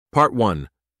Part 1.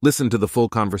 Listen to the full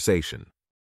conversation.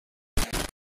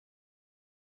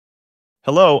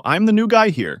 Hello, I'm the new guy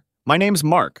here. My name's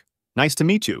Mark. Nice to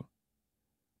meet you.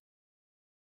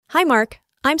 Hi, Mark.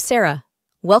 I'm Sarah.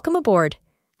 Welcome aboard.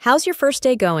 How's your first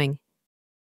day going?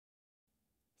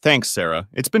 Thanks, Sarah.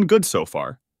 It's been good so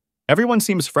far. Everyone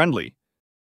seems friendly.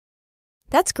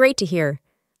 That's great to hear.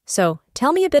 So,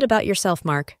 tell me a bit about yourself,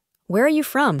 Mark. Where are you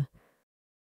from?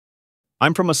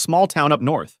 I'm from a small town up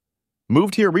north.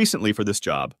 Moved here recently for this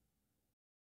job.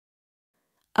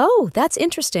 Oh, that's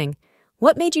interesting.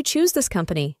 What made you choose this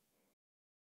company?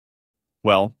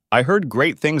 Well, I heard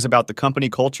great things about the company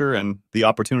culture and the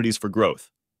opportunities for growth.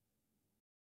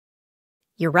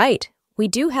 You're right. We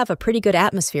do have a pretty good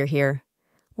atmosphere here.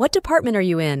 What department are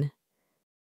you in?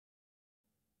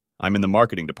 I'm in the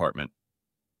marketing department.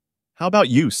 How about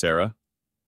you, Sarah?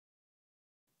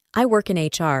 I work in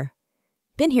HR.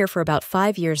 Been here for about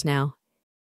 5 years now.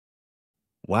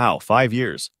 Wow, 5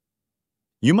 years.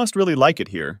 You must really like it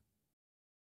here.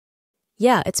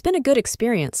 Yeah, it's been a good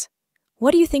experience.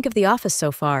 What do you think of the office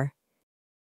so far?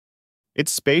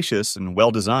 It's spacious and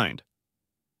well-designed.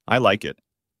 I like it.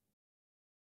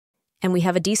 And we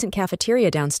have a decent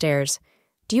cafeteria downstairs.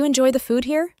 Do you enjoy the food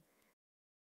here?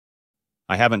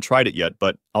 I haven't tried it yet,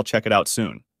 but I'll check it out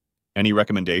soon. Any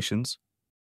recommendations?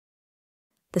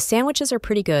 The sandwiches are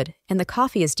pretty good, and the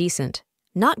coffee is decent.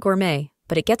 Not gourmet,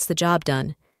 but it gets the job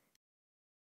done.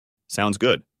 Sounds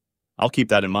good. I'll keep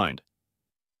that in mind.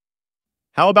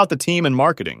 How about the team and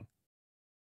marketing?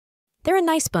 They're a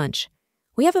nice bunch.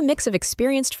 We have a mix of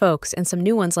experienced folks and some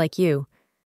new ones like you.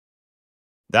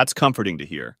 That's comforting to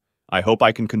hear. I hope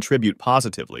I can contribute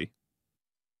positively.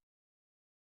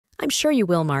 I'm sure you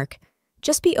will, Mark.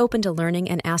 Just be open to learning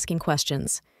and asking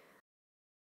questions.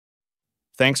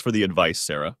 Thanks for the advice,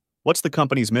 Sarah. What's the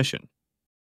company's mission?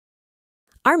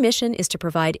 Our mission is to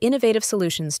provide innovative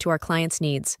solutions to our clients'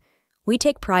 needs. We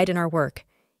take pride in our work.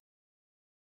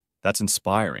 That's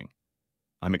inspiring.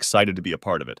 I'm excited to be a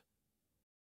part of it.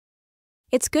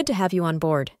 It's good to have you on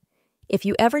board. If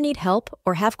you ever need help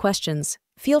or have questions,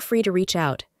 feel free to reach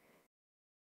out.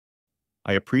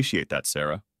 I appreciate that,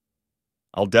 Sarah.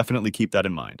 I'll definitely keep that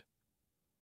in mind.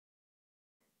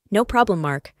 No problem,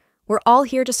 Mark. We're all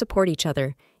here to support each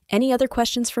other. Any other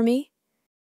questions for me?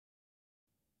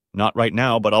 Not right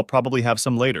now, but I'll probably have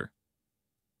some later.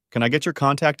 Can I get your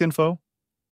contact info?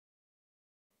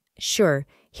 Sure.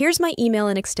 Here's my email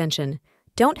and extension.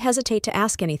 Don't hesitate to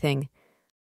ask anything.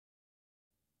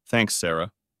 Thanks,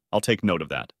 Sarah. I'll take note of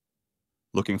that.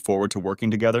 Looking forward to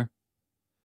working together?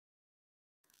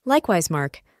 Likewise,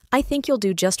 Mark. I think you'll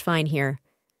do just fine here.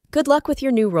 Good luck with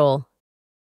your new role.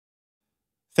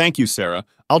 Thank you, Sarah.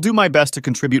 I'll do my best to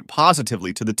contribute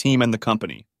positively to the team and the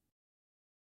company.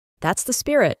 That's the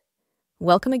spirit.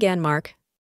 Welcome again, Mark.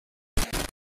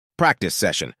 Practice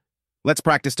session. Let's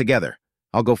practice together.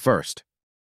 I'll go first.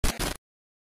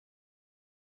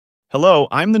 Hello,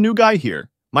 I'm the new guy here.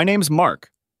 My name's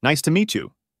Mark. Nice to meet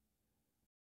you.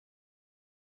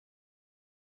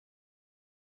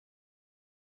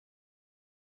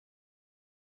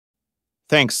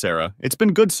 Thanks, Sarah. It's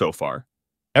been good so far.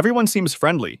 Everyone seems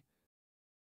friendly.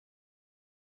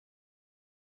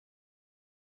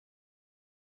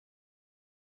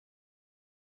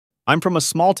 I'm from a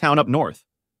small town up north.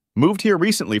 Moved here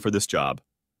recently for this job.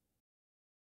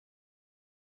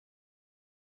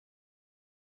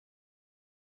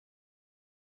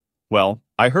 Well,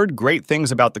 I heard great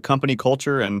things about the company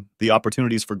culture and the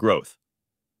opportunities for growth.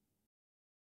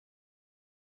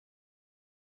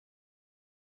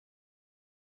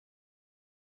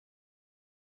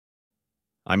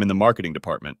 I'm in the marketing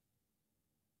department.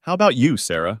 How about you,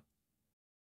 Sarah?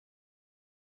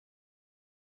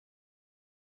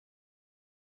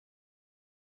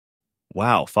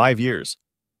 Wow, 5 years.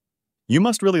 You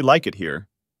must really like it here.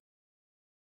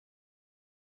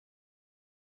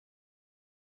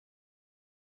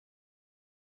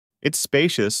 It's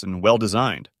spacious and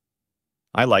well-designed.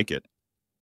 I like it.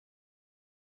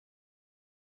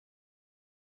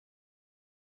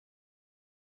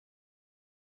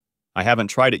 I haven't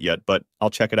tried it yet, but I'll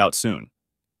check it out soon.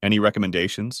 Any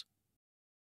recommendations?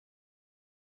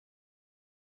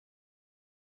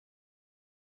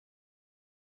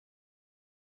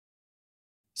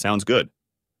 Sounds good.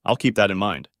 I'll keep that in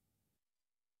mind.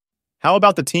 How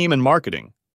about the team and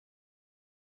marketing?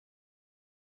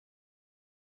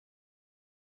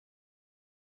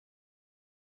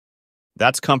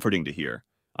 That's comforting to hear.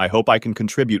 I hope I can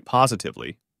contribute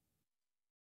positively.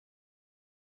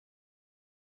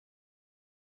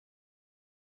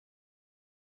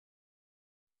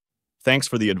 Thanks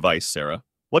for the advice, Sarah.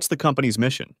 What's the company's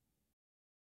mission?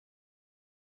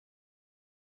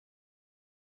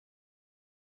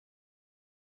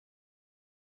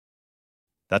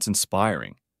 That's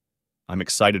inspiring. I'm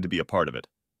excited to be a part of it.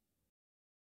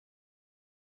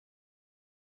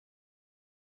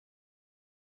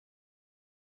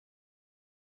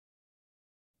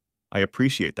 I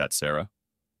appreciate that, Sarah.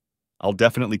 I'll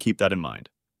definitely keep that in mind.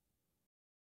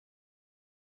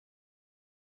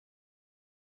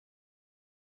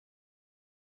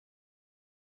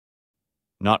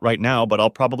 Not right now, but I'll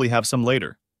probably have some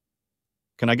later.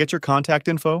 Can I get your contact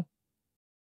info?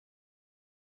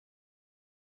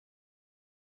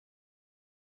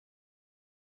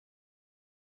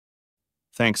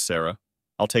 Thanks, Sarah.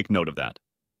 I'll take note of that.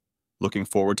 Looking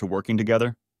forward to working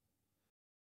together?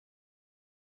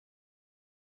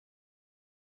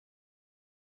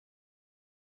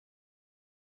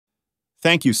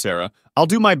 Thank you, Sarah. I'll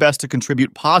do my best to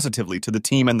contribute positively to the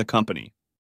team and the company.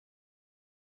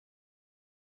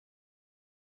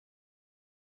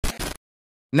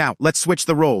 Now, let's switch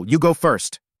the role. You go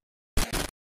first.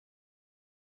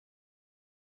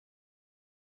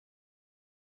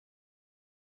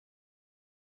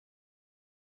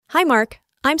 Hi, Mark.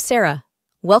 I'm Sarah.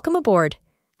 Welcome aboard.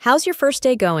 How's your first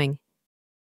day going?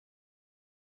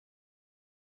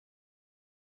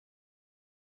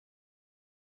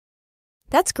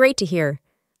 That's great to hear.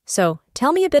 So,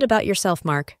 tell me a bit about yourself,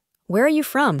 Mark. Where are you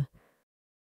from?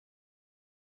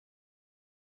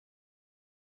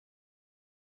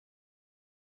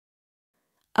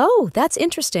 Oh, that's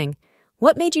interesting.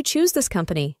 What made you choose this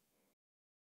company?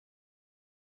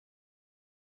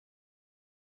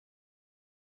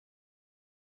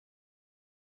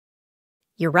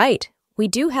 You're right. We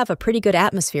do have a pretty good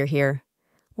atmosphere here.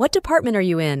 What department are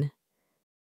you in?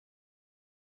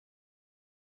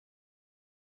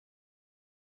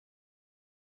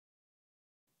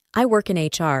 I work in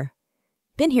HR.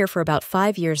 Been here for about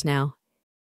 5 years now.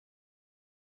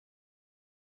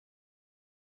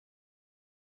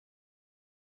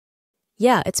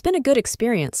 Yeah, it's been a good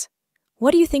experience. What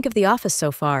do you think of the office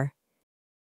so far?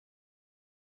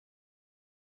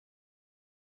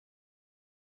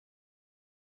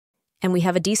 And we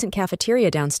have a decent cafeteria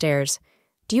downstairs.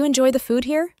 Do you enjoy the food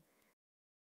here?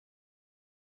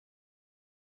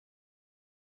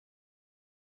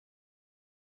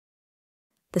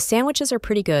 The sandwiches are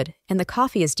pretty good, and the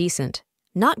coffee is decent.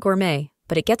 Not gourmet,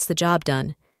 but it gets the job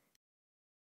done.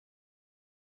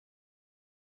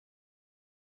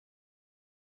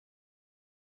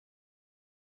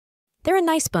 They're a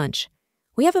nice bunch.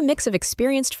 We have a mix of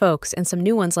experienced folks and some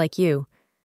new ones like you.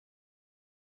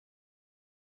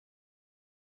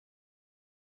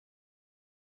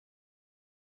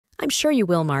 I'm sure you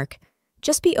will, Mark.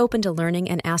 Just be open to learning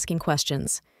and asking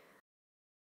questions.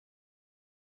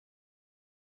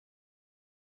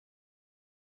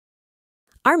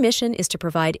 Our mission is to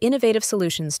provide innovative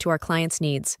solutions to our clients'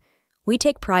 needs. We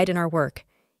take pride in our work.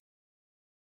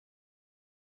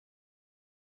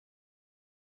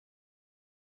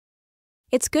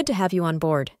 It's good to have you on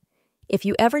board. If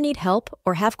you ever need help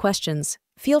or have questions,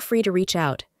 feel free to reach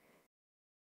out.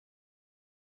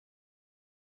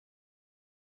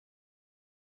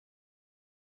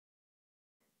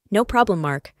 No problem,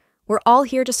 Mark. We're all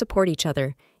here to support each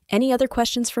other. Any other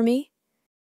questions for me?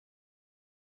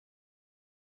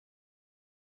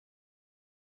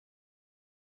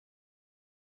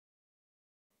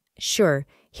 Sure.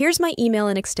 Here's my email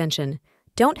and extension.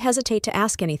 Don't hesitate to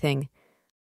ask anything.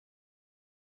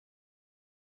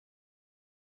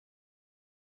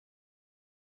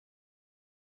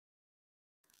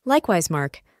 Likewise,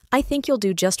 Mark. I think you'll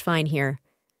do just fine here.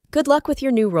 Good luck with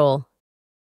your new role.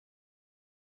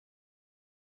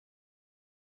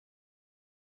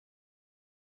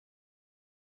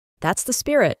 That's the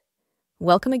spirit.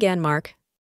 Welcome again, Mark.